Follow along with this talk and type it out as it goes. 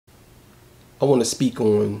I want to speak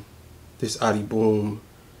on this ARP and BOOM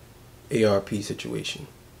ARP situation.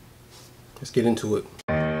 Let's get into it.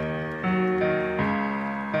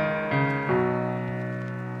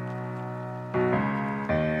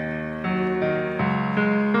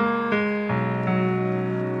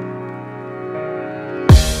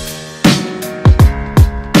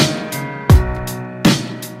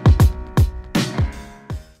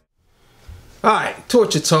 Alright,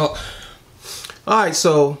 Torture Talk. Alright,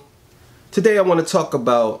 so today I want to talk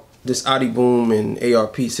about this ARP and BOOM and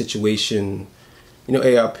ARP situation. You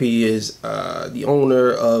know, ARP is the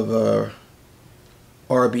owner of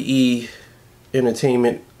RBE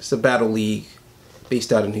Entertainment. It's a battle league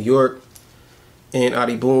based out of New York. And ARP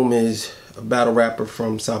and BOOM is a battle rapper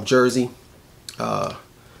from South Jersey.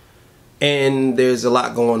 And there's a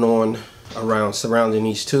lot going on surrounding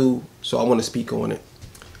these two, so I want to speak on it.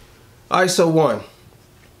 Alright, so one,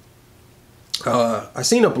 I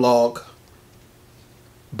seen a blog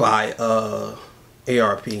by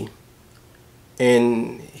ARP,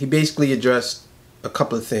 and he basically addressed a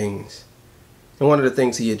couple of things. And one of the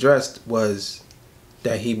things he addressed was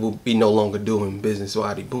that he will be no longer doing business with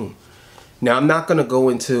ARP and BOOM. Now, I'm not going to go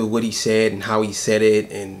into what he said and how he said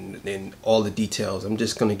it and all the details. I'm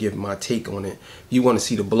just going to give my take on it. If you want to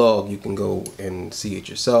see the blog, you can go and see it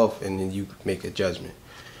yourself, and then you make a judgment.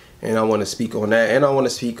 And I want to speak on that, and I want to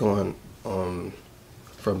speak on from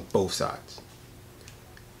both sides.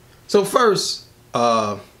 So first,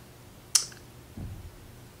 ARP's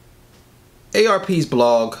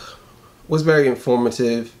blog was very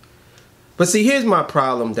informative, but see, here's my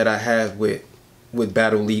problem that I have with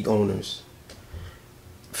battle league owners.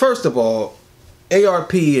 First of all,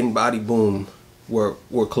 ARP and ARP and BOOM were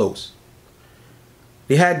close.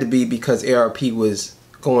 They had to be, because ARP was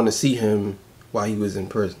going to see him while he was in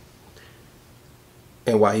prison.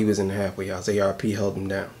 And while he was in the halfway house, ARP held him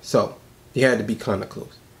down. So, he had to be kind of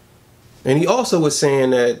close. And he also was saying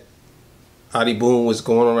that ARP and BOOM was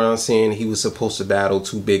going around saying he was supposed to battle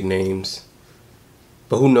two big names.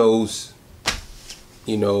 But who knows,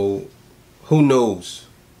 you know, who knows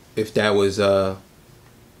if that was,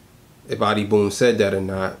 if ARP and BOOM said that or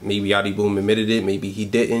not. Maybe ARP and BOOM admitted it, maybe he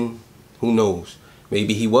didn't. Who knows?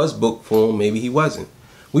 Maybe he was booked for him, maybe he wasn't.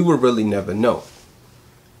 We would really never know.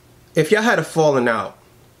 If y'all had a falling out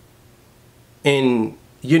and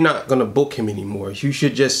you're not going to book him anymore, you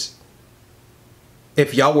should just,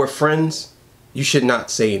 if y'all were friends, you should not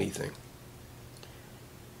say anything.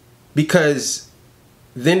 Because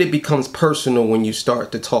then it becomes personal when you start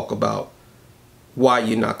to talk about why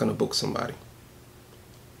you're not going to book somebody.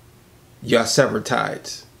 Y'all severed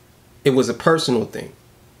ties. It was a personal thing.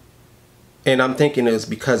 And I'm thinking it was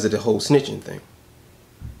because of the whole snitching thing.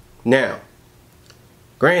 Now,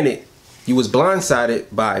 granted, you was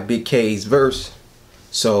blindsided by Big K's verse.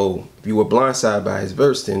 So if you were blindsided by his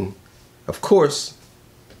verse, then of course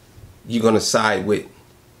you're gonna side with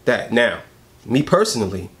that. Now, me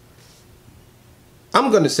personally,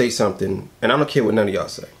 I'm gonna say something, and I don't care what none of y'all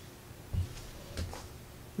say.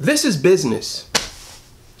 This is business.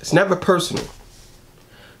 It's never personal.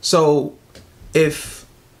 So if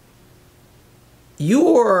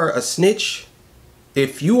you are a snitch,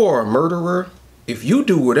 if you are a murderer, if you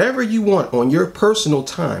do whatever you want on your personal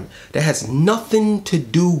time that has nothing to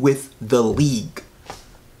do with the league,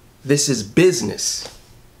 this is business.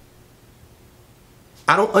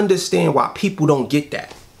 I don't understand why people don't get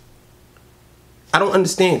that. I don't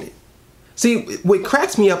understand it. See, what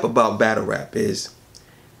cracks me up about battle rap is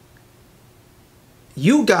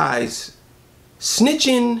you guys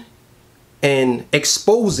snitching and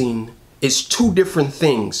exposing is two different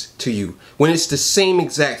things to you when it's the same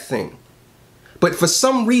exact thing. But for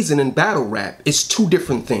some reason in battle rap, it's two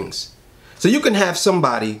different things. So you can have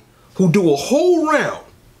somebody who do a whole round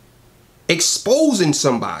exposing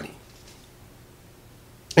somebody,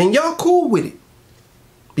 and y'all cool with it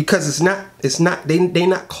because they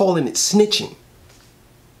not calling it snitching.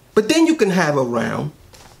 But then you can have a round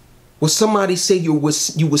where somebody say you was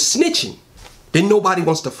snitching, then nobody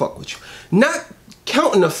wants to fuck with you. Not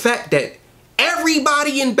counting the fact that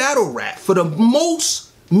everybody in battle rap, for the most,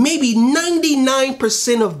 maybe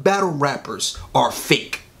 99% of battle rappers are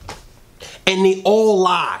fake. And they all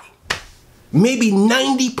lie. Maybe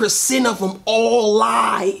 90% of them all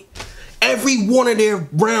lie. Every one of their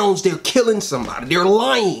rounds, they're killing somebody. They're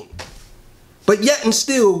lying. But yet and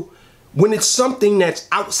still, when it's something that's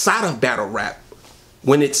outside of battle rap,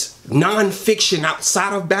 when it's non-fiction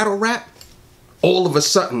outside of battle rap, all of a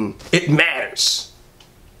sudden, it matters.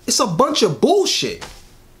 It's a bunch of bullshit.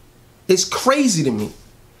 It's crazy to me.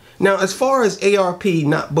 Now, as far as ARP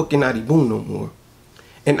not booking ARP and BOOM no more,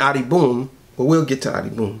 and ARP and BOOM, well, we'll get to ARP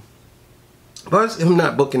and BOOM. But him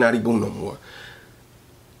not booking ARP BOOM no more.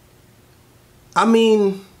 I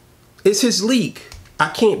mean, it's his league. I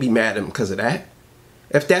can't be mad at him because of that.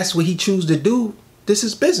 If that's what he chooses to do, this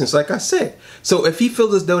is business, like I said. So if he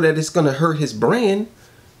feels as though that it's going to hurt his brand,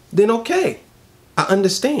 then okay. I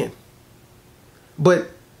understand. But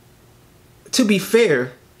to be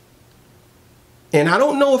fair, and I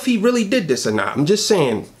don't know if he really did this or not. I'm just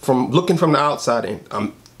saying, from looking from the outside in,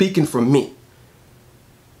 I'm speaking from me.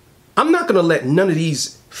 I'm not going to let none of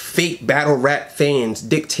these fake battle rap fans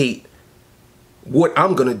dictate what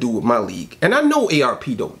I'm going to do with my league. And I know ARP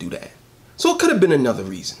don't do that. So it could have been another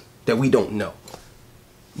reason that we don't know.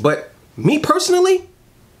 But me personally,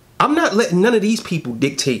 I'm not letting none of these people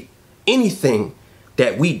dictate anything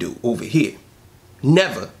that we do over here.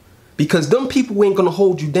 Never. Because them people ain't going to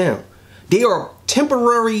hold you down. They are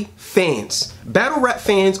temporary fans. Battle rap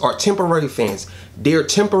fans are temporary fans. They're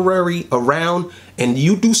temporary around, and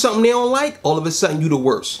you do something they don't like, all of a sudden you the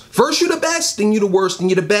worst. First you're the best, then you the worst, then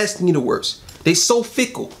you're the best, then you're the worst. They so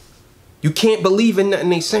fickle. You can't believe in nothing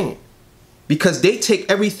they saying. Because they take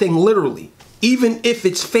everything literally. Even if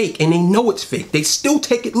it's fake and they know it's fake, they still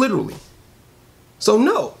take it literally. So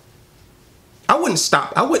no. I wouldn't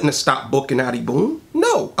have stopped booking ARP BOOM.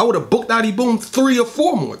 No, I would have booked ARP BOOM 3 or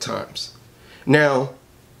 4 more times. Now,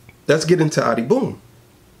 let's get into ARP BOOM.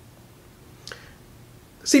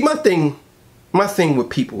 See, my thing with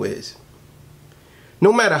people is,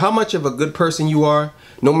 no matter how much of a good person you are,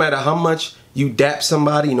 no matter how much you dap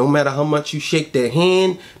somebody, no matter how much you shake their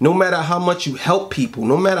hand, no matter how much you help people,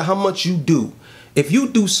 no matter how much you do, if you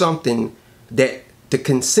do something that the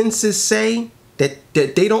consensus say that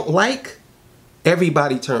they don't like,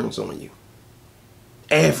 everybody turns on you.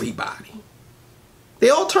 Everybody. They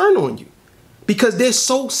all turn on you. Because they're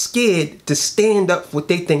so scared to stand up for what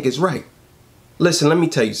they think is right. Listen, let me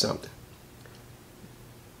tell you something.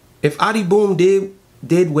 If ARP BOOM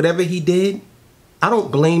did whatever he did, I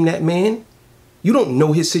don't blame that man. You don't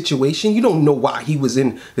know his situation. You don't know why he was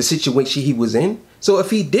in the situation he was in. So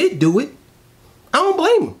if he did do it, I don't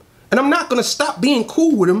blame him. And I'm not going to stop being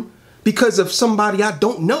cool with him because of somebody I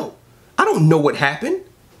don't know. I don't know what happened.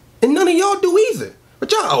 And none of y'all do either.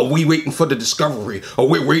 But y'all, oh, we waiting for the discovery. Or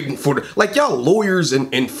we're waiting for the... Like y'all lawyers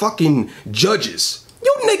and fucking judges.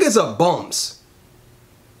 You niggas are bums.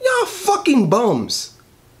 Y'all fucking bums.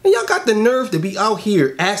 And y'all got the nerve to be out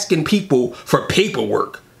here asking people for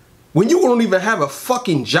paperwork when you don't even have a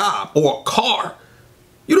fucking job or a car.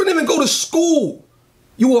 You don't even go to school.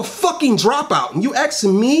 You a fucking dropout and you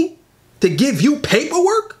asking me to give you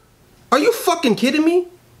paperwork? Are you fucking kidding me?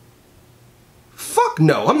 Fuck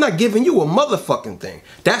no, I'm not giving you a motherfucking thing.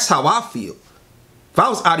 That's how I feel. If I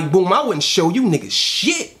was ARP BOOM, I wouldn't show you niggas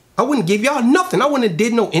shit. I wouldn't give y'all nothing. I wouldn't have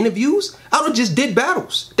did no interviews. I would have just did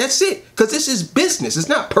battles. That's it. Because this is business. It's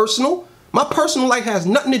not personal. My personal life has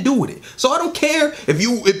nothing to do with it. So I don't care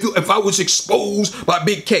if I was exposed by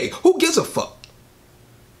Big K. Who gives a fuck?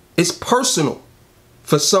 It's personal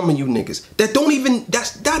for some of you niggas.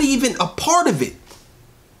 That's not even a part of it.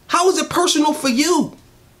 How is it personal for you?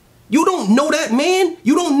 You don't know that man.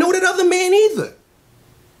 You don't know that other man either.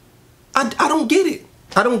 I don't get it.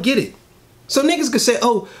 I don't get it. So niggas could say,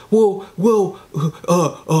 oh,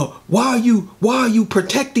 why are you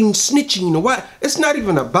protecting snitching or why? It's not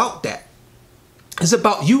even about that. It's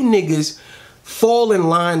about you niggas fall in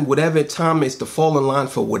line whatever time it is to fall in line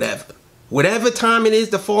for whatever. Whatever time it is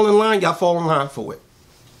to fall in line, y'all fall in line for it.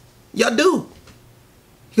 Y'all do.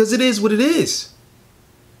 Because it is what it is.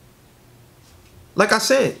 Like I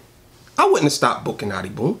said, I wouldn't have stopped booking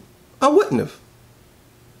ARP BOOM. I wouldn't have.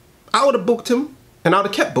 I would have booked him and I would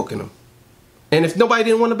have kept booking him. And if nobody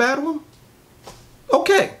didn't want to battle him,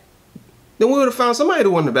 okay. Then we would have found somebody to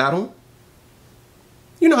want to battle him.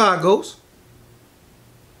 You know how it goes.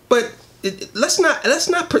 But let's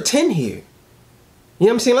not pretend here. You know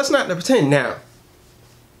what I'm saying? Let's not pretend now.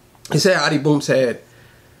 He said ARP BOOM said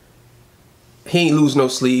he ain't lose no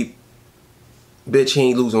sleep. Bitch, he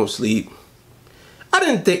ain't lose no sleep. I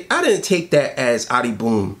didn't take that as ARP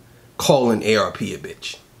BOOM calling ARP a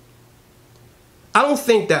bitch. I don't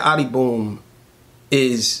think that ARP BOOM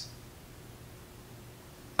is...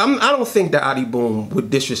 I don't think that ARP BOOM would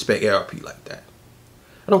disrespect ARP like that.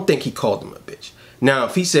 I don't think he called him a bitch. Now,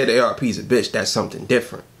 if he said ARP is a bitch, that's something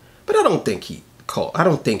different. But I don't think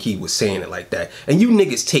he was saying it like that. And you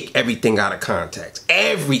niggas take everything out of context.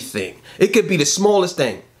 Everything. It could be the smallest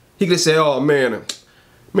thing. He could say, oh man,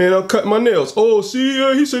 I cut my nails. Oh, see,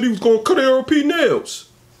 he said he was gonna cut ARP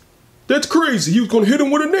nails. That's crazy. He was gonna hit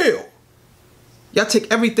him with a nail. Y'all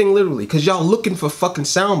take everything literally because y'all looking for fucking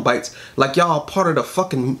sound bites like y'all part of the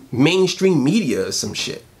fucking mainstream media or some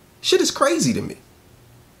shit. Shit is crazy to me.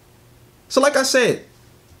 So like I said,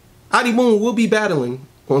 Adi Boom will be battling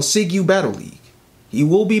on SIG Battle League. He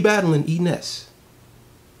will be battling Ness.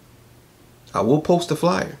 I will post a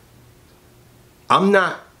flyer. I'm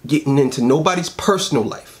not getting into nobody's personal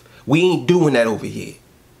life. We ain't doing that over here.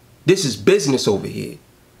 This is business over here.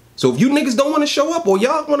 So if you niggas don't want to show up, or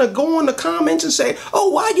y'all want to go on the comments and say,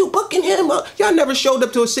 oh, why you booking him up? Y'all never showed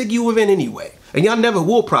up to a SIG event anyway. And y'all never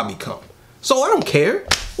will probably come. So I don't care.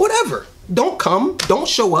 Whatever. Don't come. Don't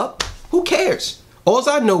show up. Who cares? All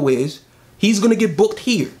I know is he's going to get booked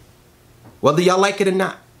here. Whether y'all like it or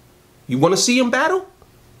not. You want to see him battle?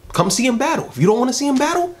 Come see him battle. If you don't want to see him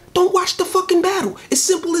battle, don't watch the fucking battle. It's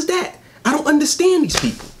simple as that. I don't understand these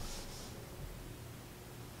people.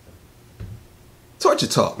 Torture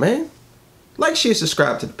Talk, man. Like, share,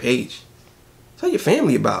 subscribe to the page. Tell your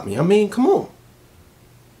family about me. I mean, come on.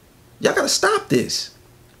 Y'all gotta stop this.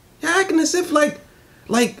 Y'all acting as if like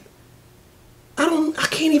I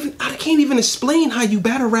can't even explain how you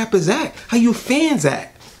battle rappers act, how you fans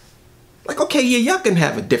act. Like, okay, yeah, y'all can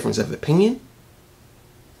have a difference of opinion,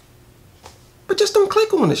 but just don't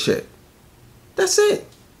click on the shit. That's it.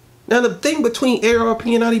 Now, the thing between ARP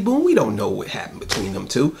and Adi Boom, we don't know what happened between them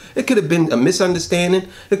two. It could have been a misunderstanding.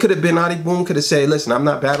 It could have been Adi Boom could have said, listen, I'm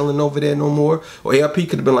not battling over there no more. Or ARP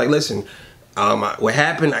could have been like, listen, what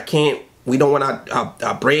happened, we don't want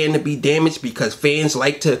our brand to be damaged because fans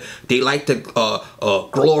like to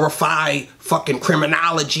glorify fucking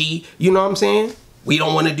criminology. You know what I'm saying? We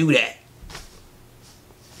don't want to do that.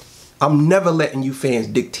 I'm never letting you fans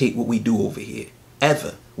dictate what we do over here.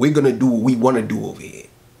 Ever. We're going to do what we want to do over here.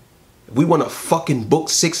 If we want to fucking book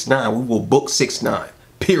 6ix9ine, we will book 6ix9ine.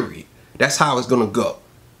 Period. That's how it's going to go.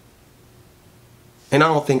 And I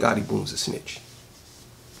don't think Adi Boom's a snitch.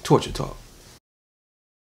 Torture Talk.